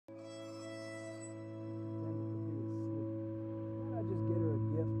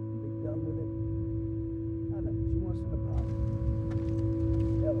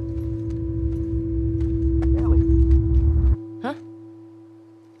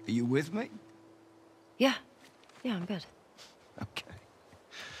Are you with me? Yeah. Yeah, I'm good. Okay.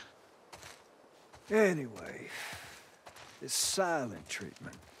 Anyway, this silent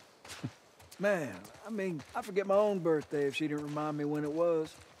treatment. Man, I mean, I forget my own birthday if she didn't remind me when it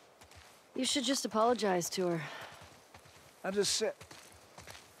was. You should just apologize to her. I just said...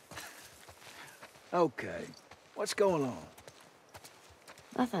 Okay, what's going on?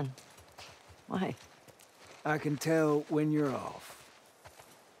 Nothing. Why? I can tell when you're off.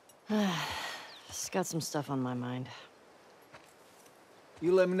 Just got some stuff on my mind.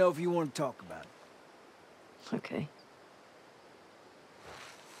 You let me know if you want to talk about it. Okay.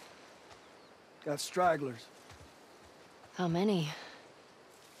 Got stragglers. How many?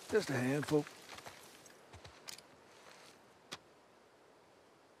 Just a handful.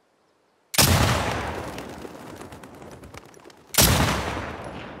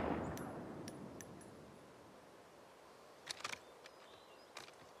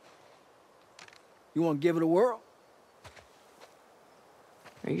 You want to give it a whirl?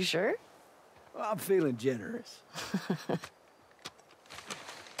 Are you sure? Well, I'm feeling generous.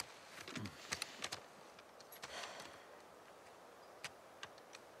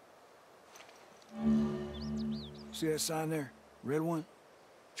 See that sign there? Red one?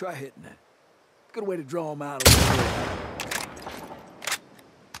 Try hitting that. Good way to draw them out a little bit.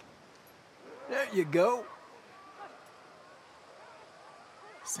 There you go.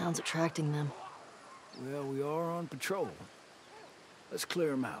 Sounds attracting them. Well, we are on patrol. Let's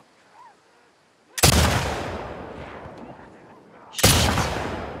clear them out.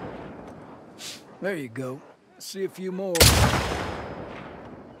 There you go. Let's see a few more.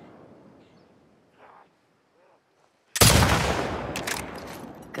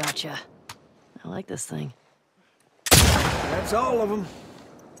 Gotcha. I like this thing. That's all of them.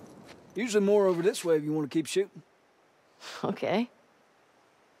 Usually more over this way if you want to keep shooting. Okay.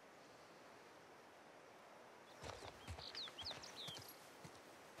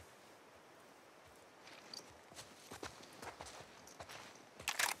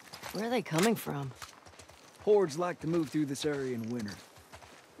 Where are they coming from? Hordes like to move through this area in winter.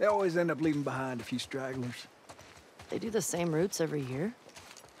 They always end up leaving behind a few stragglers. They do the same routes every year?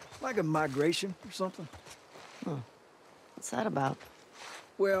 Like a migration or something. Huh. What's that about?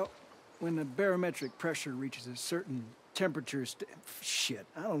 Well, when the barometric pressure reaches a certain temperature shit,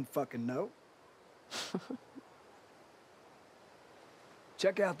 I don't fucking know.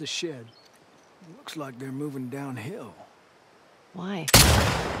 Check out the shed. It looks like they're moving downhill. Why?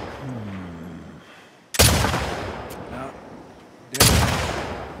 Now, there.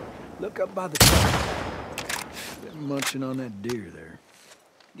 Look up by the truck. They're munching on that deer there.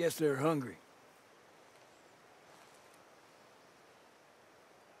 Guess they're hungry.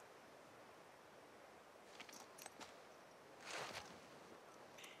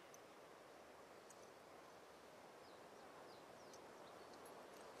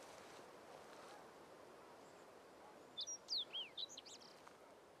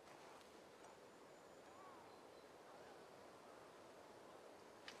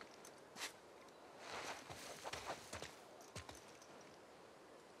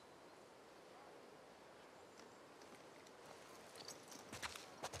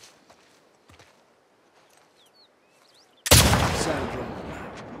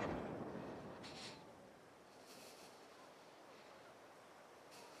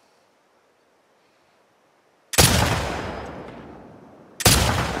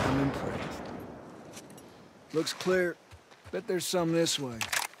 I'm impressed. Looks clear. Bet there's some this way.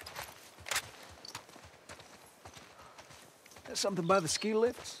 There's something by the ski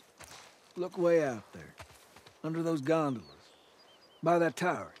lifts. Look way out there. Under those gondolas. By that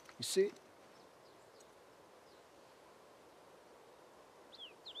tower. You see it?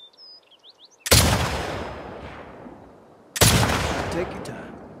 Take your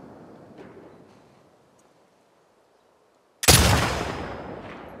time.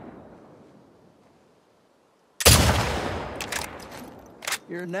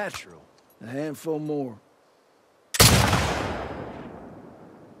 You're a natural. A handful more.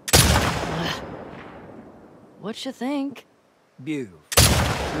 What you think? Beautiful.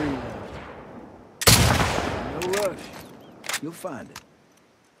 3 left. No rush. You'll find it.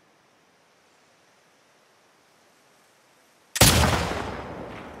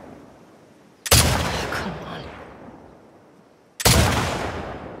 Come on.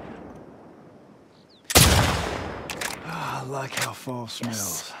 I like how fall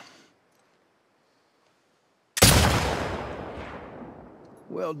smells.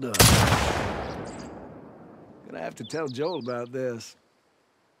 Well done. Gonna have to tell Joel about this.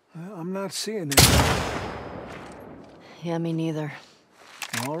 Well, I'm not seeing it. Yeah, me neither.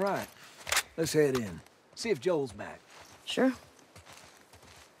 All right. Let's head in. See if Joel's back. Sure.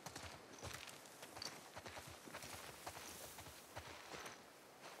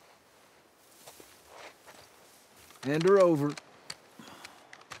 Hand her over.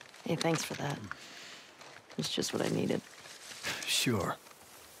 Hey, thanks for that. It's just what I needed. Sure.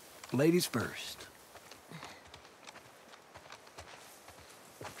 Ladies first.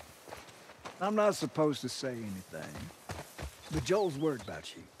 I'm not supposed to say anything, but Joel's worried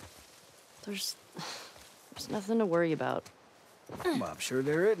about you. There's nothing to worry about. Well, I'm sure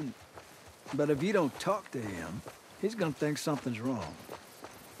there isn't. But if you don't talk to him, he's gonna think something's wrong.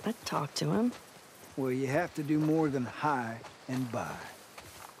 I talked to him. Well, you have to do more than hi and bye.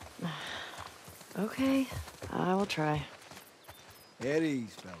 Okay, I will try. At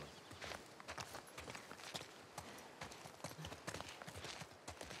ease, fellas.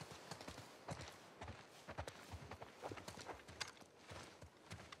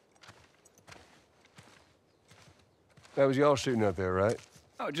 That was y'all shooting up there, right?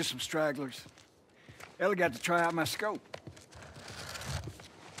 Oh, just some stragglers. Ellie got to try out my scope.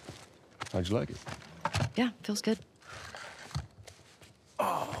 How'd you like it? Yeah, feels good.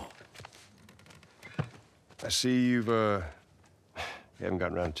 Oh, I see you haven't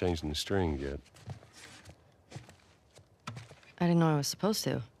gotten around to changing the string yet. I didn't know I was supposed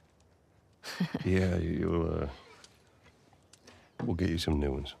to. Yeah, we'll get you some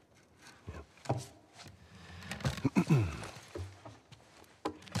new ones.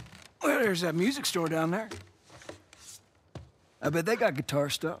 well, there's that music store down there. I bet they got guitar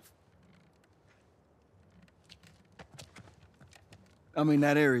stuff. I mean,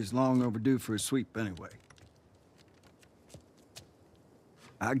 that area's long overdue for a sweep anyway.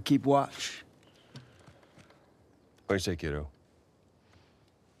 I can keep watch. What do you say, kiddo?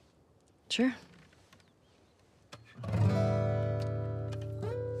 Sure.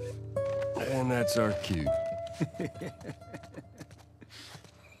 And that's our cue.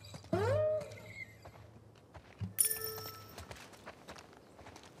 Are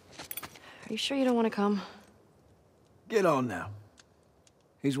you sure you don't want to come? Get on now.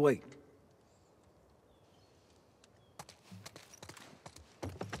 He's waiting.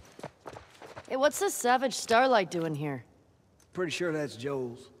 Hey, what's this savage starlight doing here? Pretty sure that's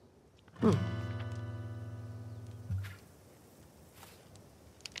Joel's. Ooh,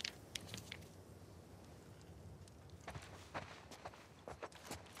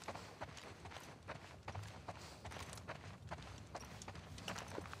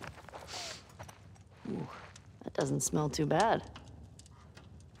 that doesn't smell too bad.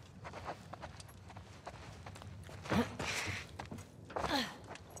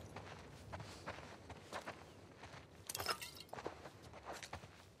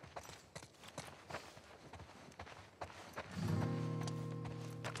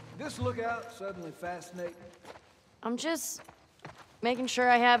 This lookout suddenly fascinating. I'm just making sure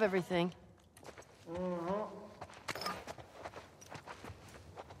I have everything.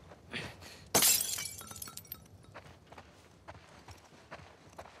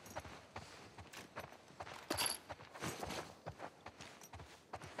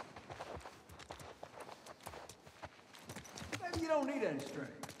 Maybe you don't need any string.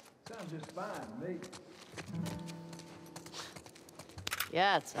 Sounds just fine to me.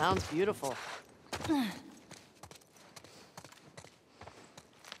 Yeah, it sounds beautiful.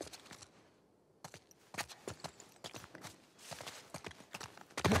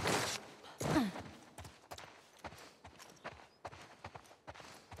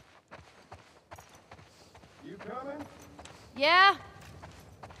 You coming? Yeah?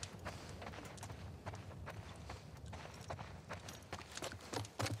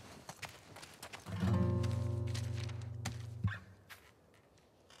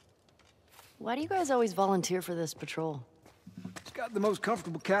 Why do you guys always volunteer for this patrol? It's got the most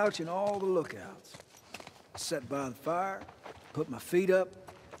comfortable couch in all the lookouts. Sat by the fire, put my feet up.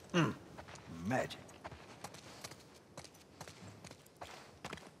 Magic.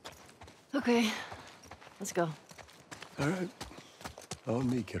 Okay, let's go. All right. On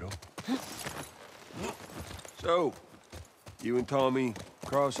me, kiddo. So, you and Tommy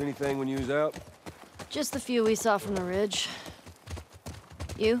cross anything when you was out? Just the few we saw from the ridge.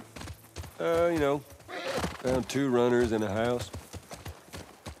 You? You know, found 2 runners in a house.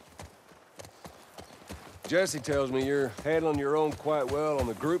 Jesse tells me you're handling your own quite well on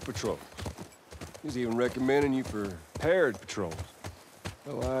the group patrol. He's even recommending you for paired patrols.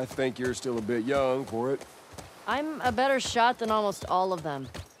 Well, I think you're still a bit young for it. I'm a better shot than almost all of them.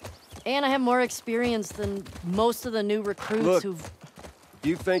 And I have more experience than most of the new recruits Look,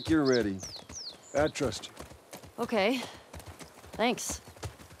 you think you're ready. I trust you. Okay. Thanks.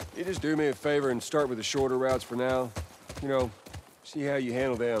 You just do me a favor and start with the shorter routes for now. You know, see how you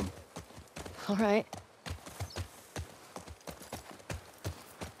handle them. All right.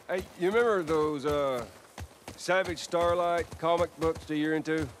 Hey, you remember those, Savage Starlight comic books that you're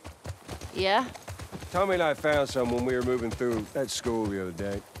into? Yeah? Tommy and I found some when we were moving through that school the other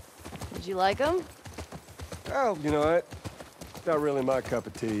day. Did you like them? Oh, you know what? Not really my cup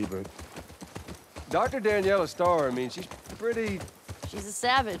of tea, but... Dr. Daniela Starr, I mean, she's pretty... She's a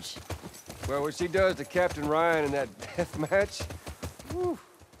savage. Well, what she does to Captain Ryan in that death match... Whew.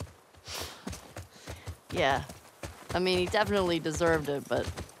 Yeah. I mean, he definitely deserved it, but...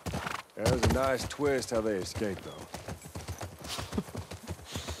 That was a nice twist how they escaped, though.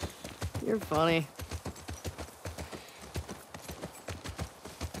 You're funny.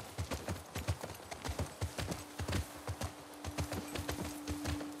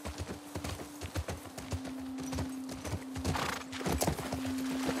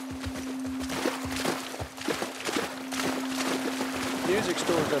 Music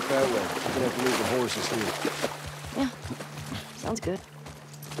store's up that way. We're gonna have to leave the horses here. Yeah. Sounds good.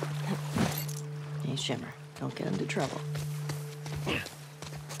 Hey, Shimmer. Don't get into trouble.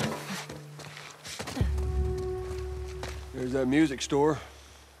 There's that music store.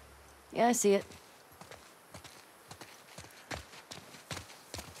 Yeah, I see it.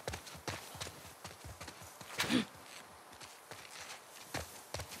 You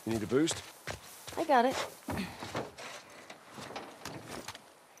need a boost? I got it.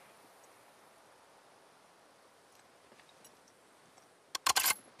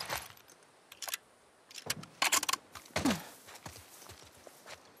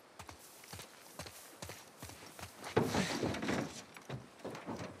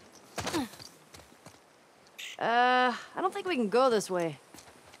 I don't think we can go this way.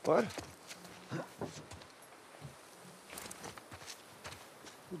 What? Well,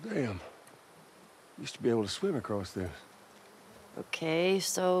 damn. Used to be able to swim across this. Okay,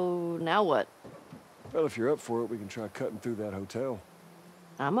 so now what? Well, if you're up for it, we can try cutting through that hotel.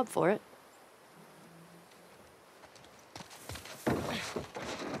 I'm up for it.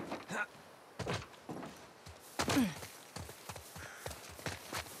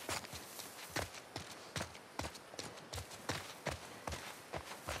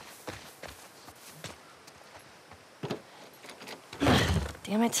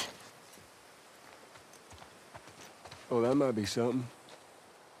 Damn it. Oh, that might be something.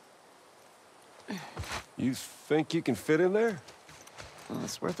 You think you can fit in there? Well,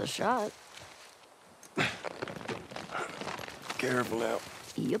 it's worth a shot. Careful now.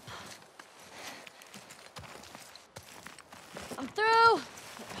 Yep. I'm through!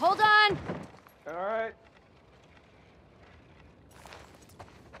 Hold on! All right.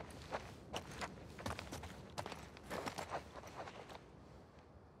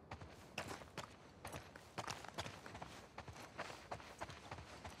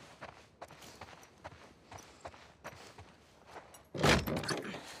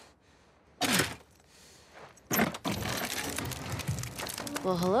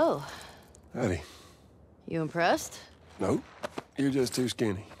 Well, hello. Howdy. You impressed? No, you're just too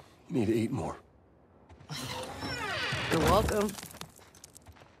skinny. You need to eat more. You're welcome.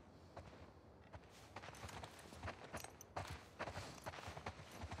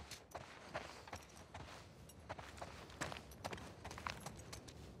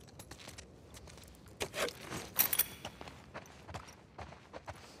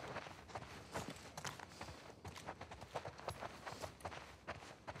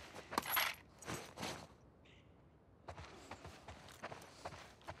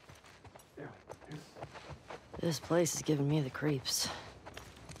 This place is giving me the creeps.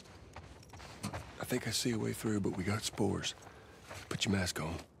 I think I see a way through, but we got spores. Put your mask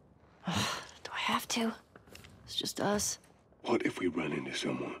on. Do I have to? It's just us. What if we run into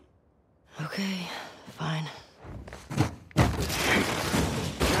someone? Okay, fine.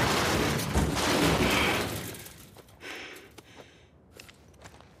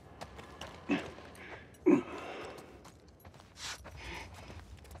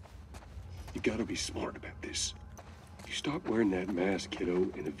 You gotta be smart about this. You stop wearing that mask, kiddo,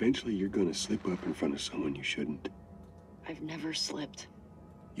 and eventually you're gonna slip up in front of someone you shouldn't. I've never slipped.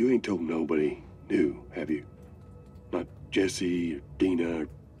 You ain't told nobody new, have you? Not Jesse or Dina or...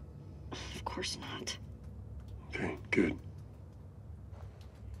 Of course not. Okay, good.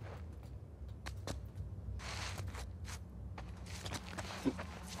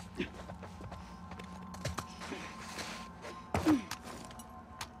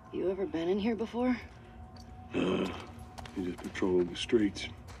 You ever been in here before? You just patrol the streets.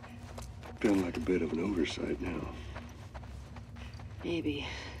 Feeling like a bit of an oversight now. Maybe.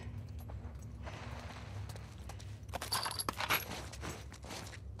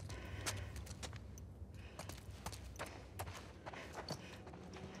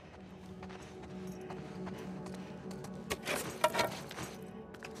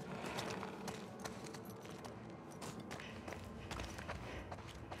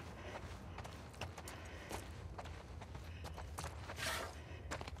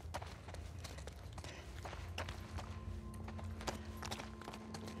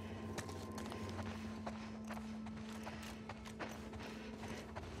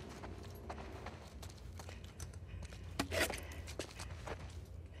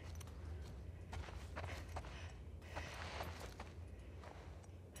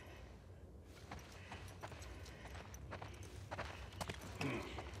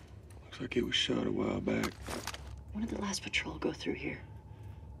 Looks like it was shot a while back. When did the last patrol go through here?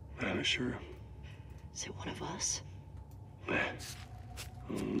 I'm not sure. Is it one of us? Nah.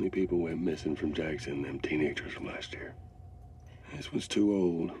 Only people went missing from Jackson, them teenagers from last year. This one's too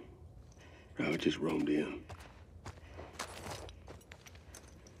old. I just roamed in.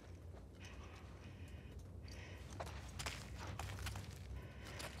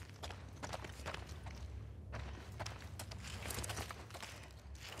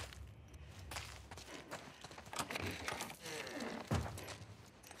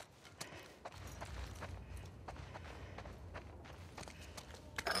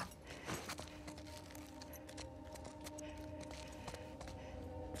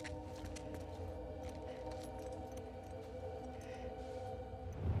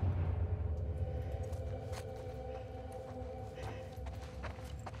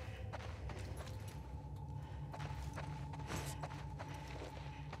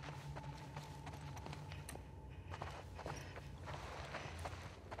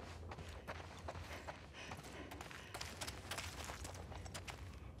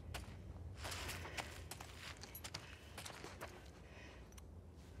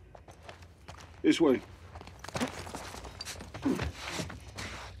 This way.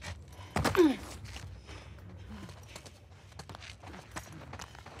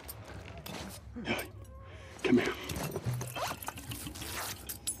 Come here.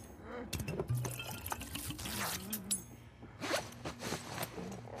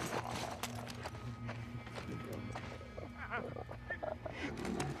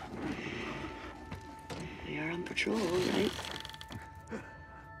 We are on patrol, right?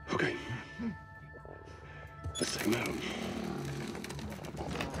 Okay. Let's take him out.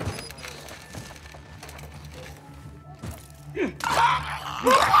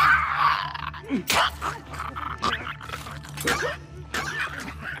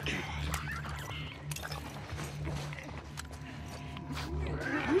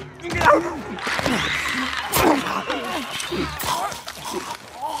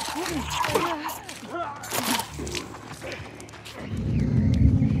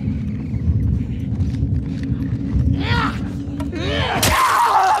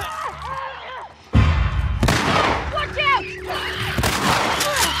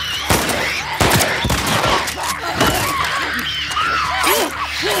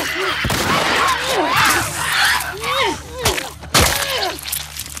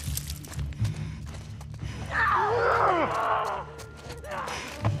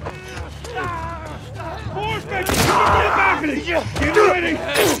 Get ready!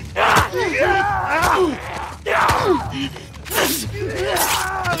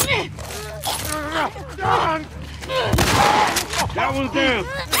 That one's down.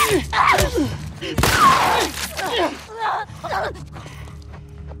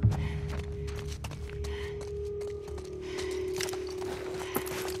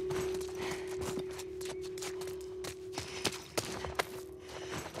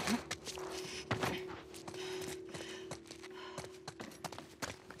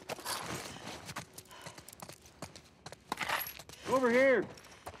 Over here.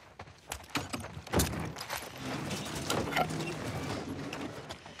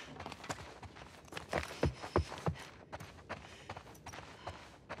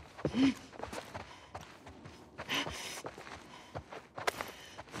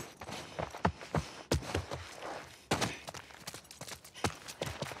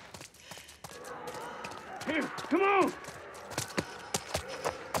 Here, come on!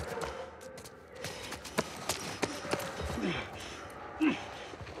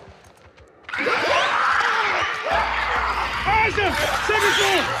 Isaac! Second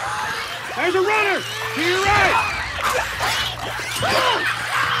floor! There's a runner! To your right!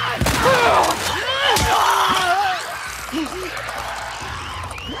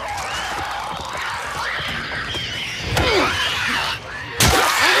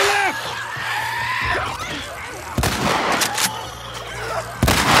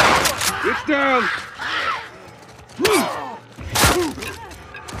 him!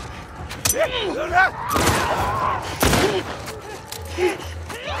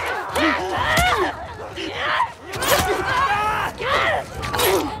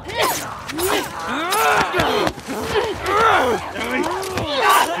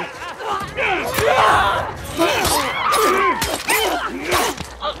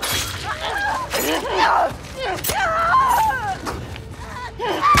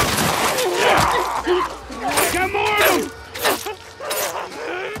 Got more of them!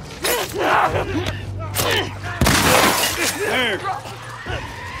 There.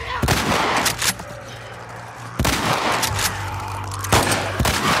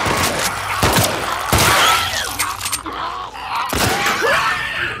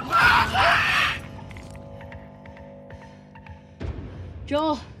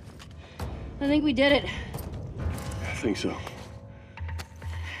 Joel, I think we did it. I think so.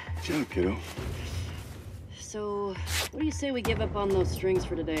 Good job, kiddo. So, what do you say we give up on those strings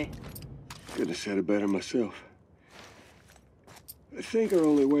for today? Couldn't have said it better myself. I think our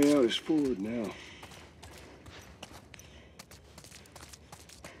only way out is forward now.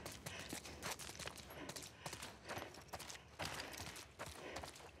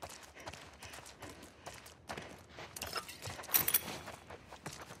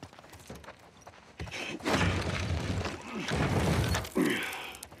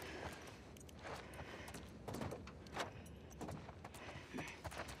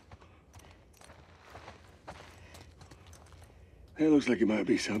 That looks like it might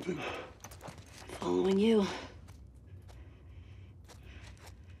be something. Following you.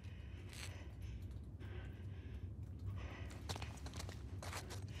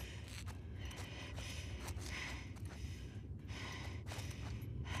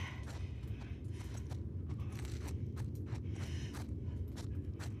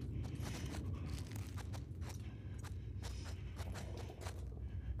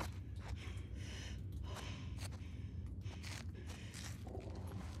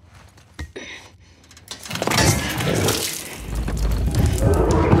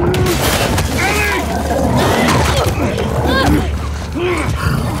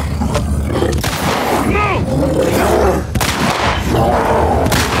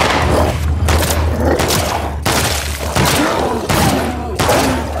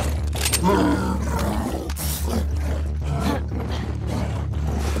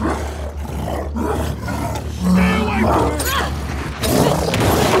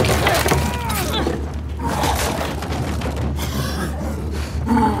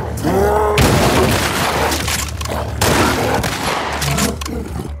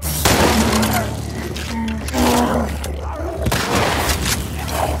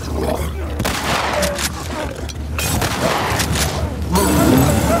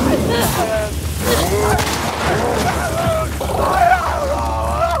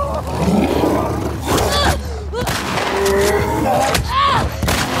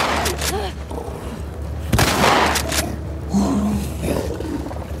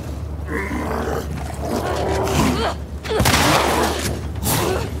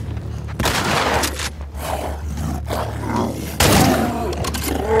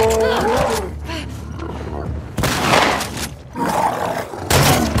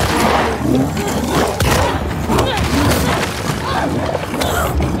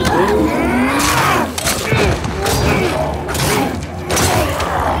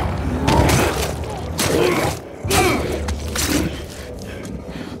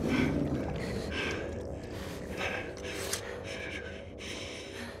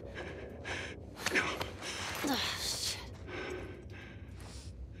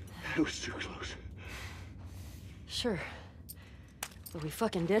 That was too close. Sure. But we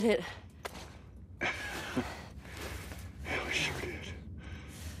fucking did it. Yeah, we sure did.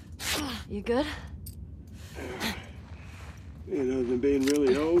 You good? You know, than being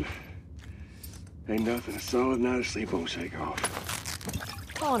really old, ain't nothing a solid night of sleep won't shake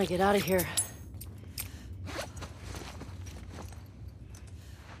off. I want to get out of here.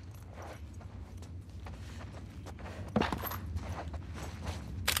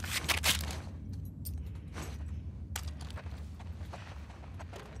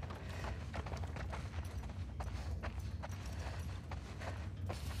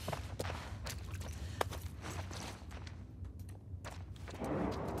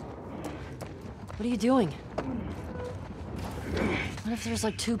 What are you doing? What if there's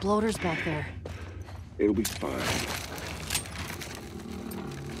like 2 bloaters back there? It'll be fine.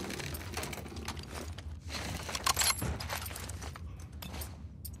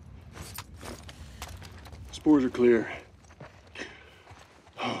 Spores are clear.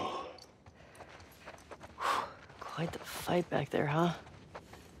 Oh, fight back there, huh?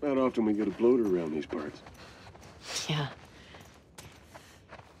 Not often we get a bloater around these parts. Yeah.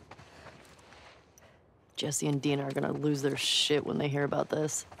 Jesse and Dina are gonna lose their shit when they hear about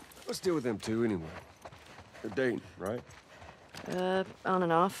this. Let's deal with them two anyway. They're dating, right? On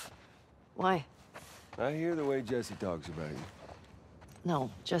and off. Why? I hear the way Jesse talks about you. No,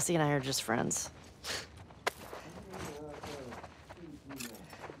 Jesse and I are just friends.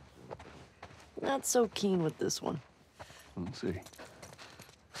 Not so keen with this one. Let's see.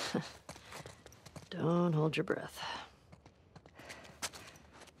 Don't hold your breath.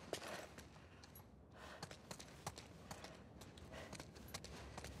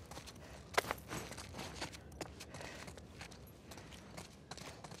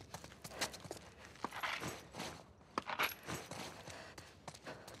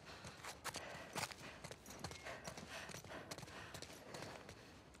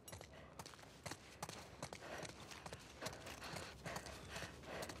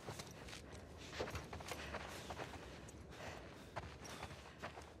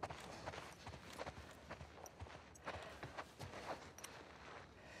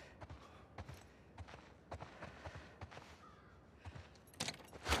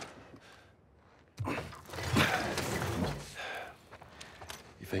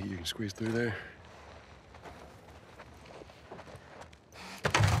 Think you can squeeze through there?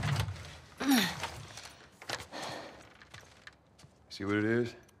 See what it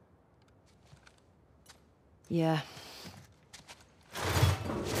is? Yeah.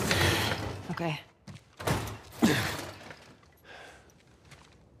 Okay.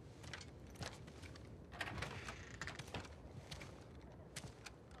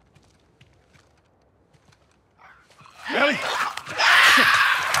 Ellie!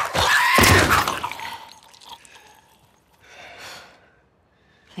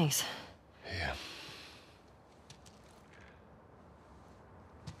 Thanks. Yeah.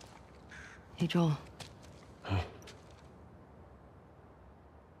 Hey, Joel. Huh?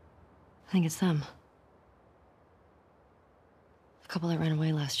 I think it's them. The couple that ran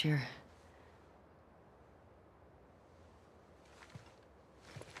away last year.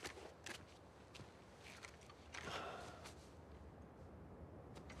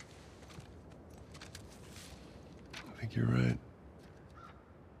 I think you're right.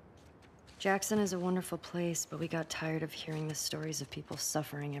 Jackson is a wonderful place, but we got tired of hearing the stories of people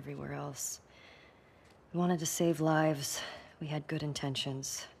suffering everywhere else. We wanted to save lives. We had good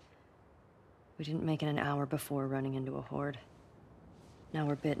intentions. We didn't make it an hour before running into a horde. Now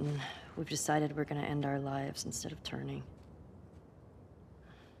we're bitten. We've decided we're gonna end our lives instead of turning.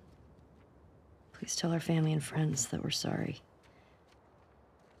 Please tell our family and friends that we're sorry.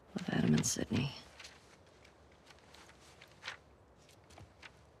 Love, Adam and Sydney.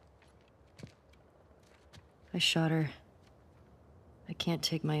 I shot her. I can't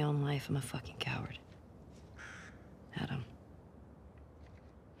take my own life. I'm a fucking coward. Adam.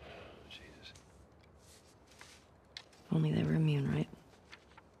 Jesus. If only they were immune, right?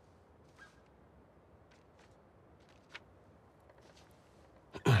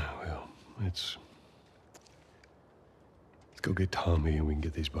 Well, let's go get Tommy and we can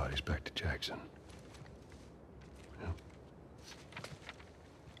get these bodies back to Jackson. Yeah.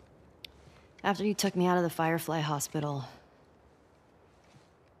 After you took me out of the Firefly Hospital,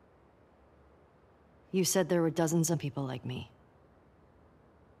 you said there were dozens of people like me.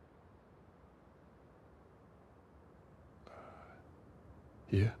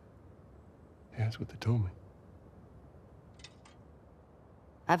 Yeah. Yeah, that's what they told me.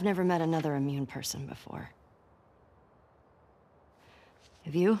 I've never met another immune person before.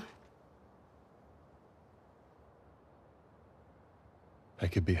 Have you? I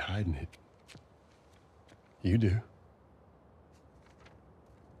could be hiding it. You do.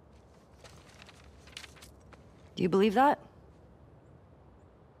 Do you believe that?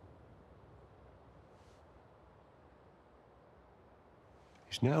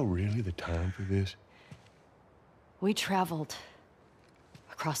 Is now really the time for this? We traveled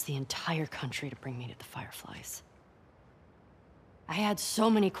across the entire country to bring me to the Fireflies. I had so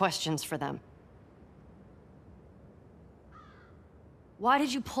many questions for them. Why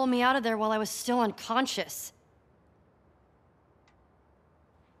did you pull me out of there while I was still unconscious?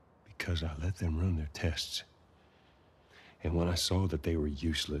 Because I let them run their tests. And when I saw that they were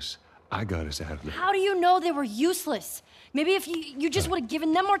useless, I got us out of there. How do you know they were useless? Maybe if you just would have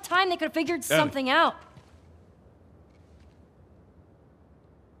given them more time, they could have figured something out.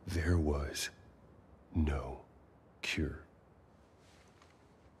 There was no cure.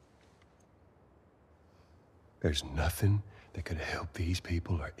 There's nothing that could help these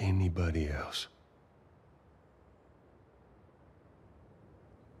people or anybody else.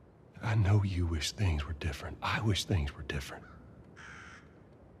 I know you wish things were different. I wish things were different.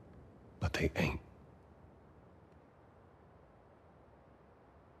 But they ain't.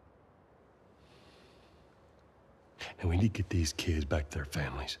 And we need to get these kids back to their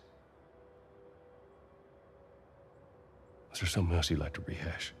families. Is there something else you'd like to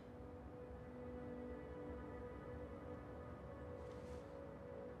rehash?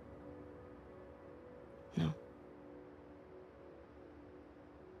 No.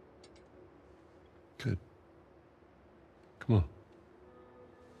 Good. Come on.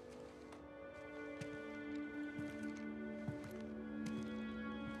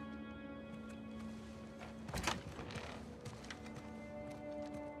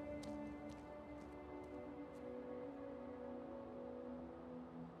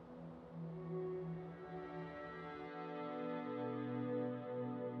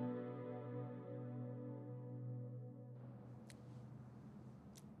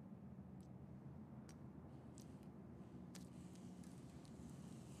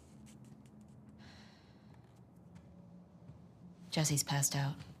 Jesse's passed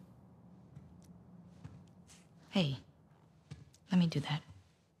out. Hey, let me do that.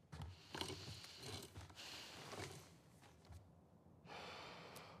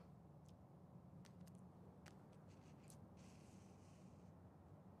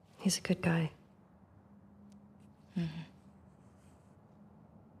 He's a good guy. Mm-hmm.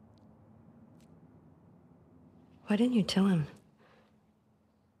 Why didn't you tell him?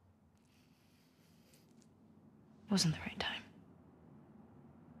 It wasn't the right time.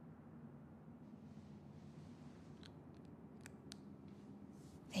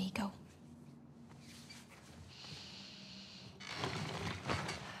 There you go.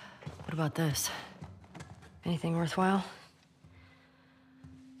 What about this? Anything worthwhile?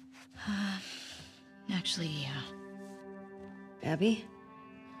 Actually, yeah. Abby?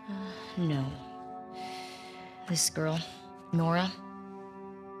 No. This girl, Nora,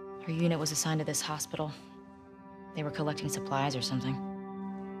 her unit was assigned to this hospital. They were collecting supplies or something.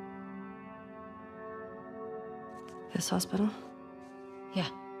 This hospital? Yeah.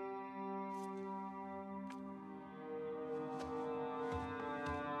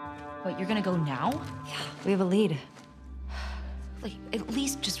 Wait, you're gonna go now? Yeah, we have a lead. Like, at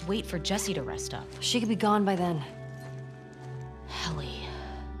least just wait for Jessie to rest up. She could be gone by then. Ellie.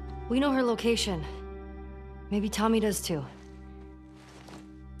 We know her location. Maybe Tommy does too.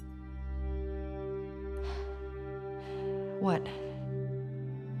 What?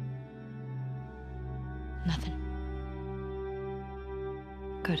 Nothing.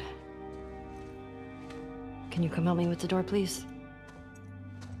 Good. Can you come help me with the door, please?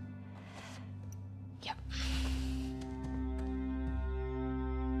 Yep.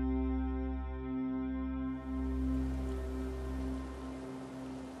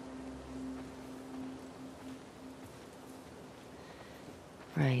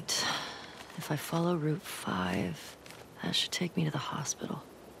 Right. If I follow Route 5, that should take me to the hospital.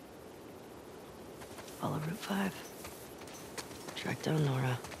 Follow Route 5. Track down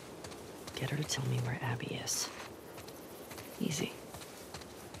Nora. Get her to tell me where Abby is. Easy.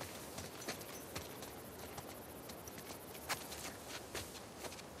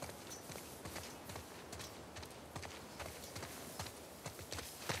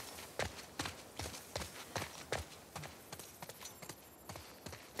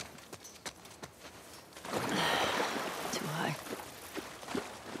 Too high.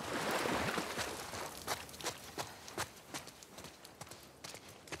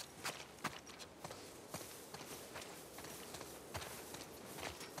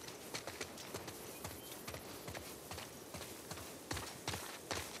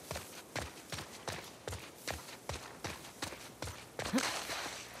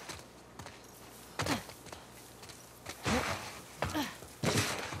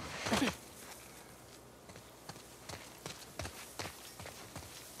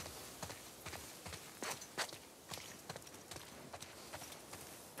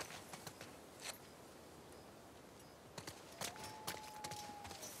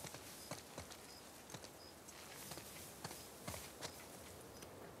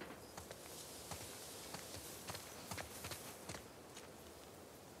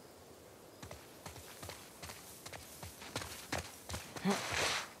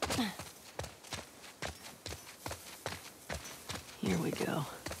 Here we go.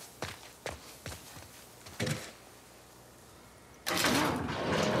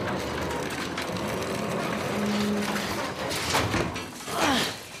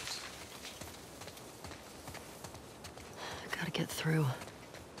 Gotta get through.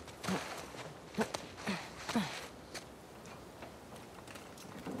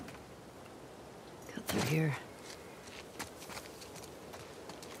 here.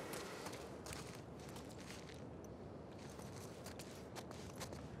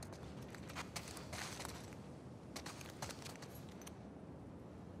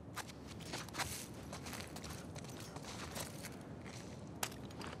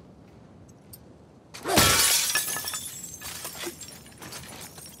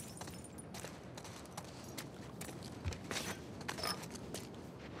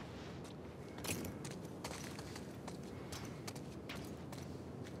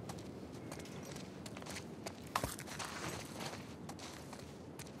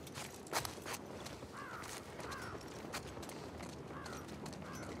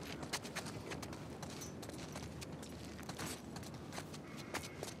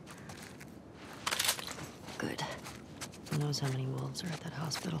 Good. Who knows how many wolves are at that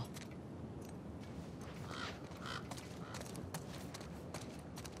hospital?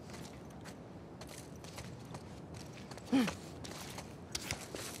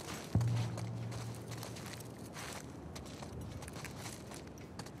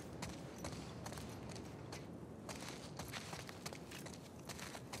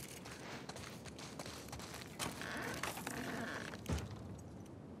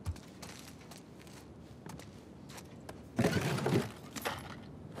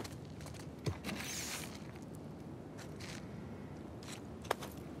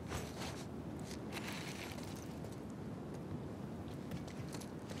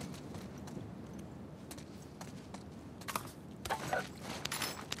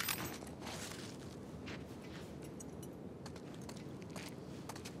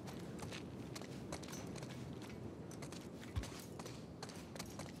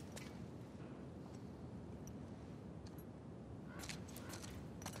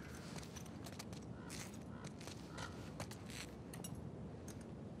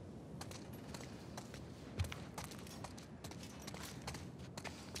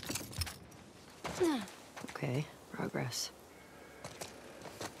 Okay, progress.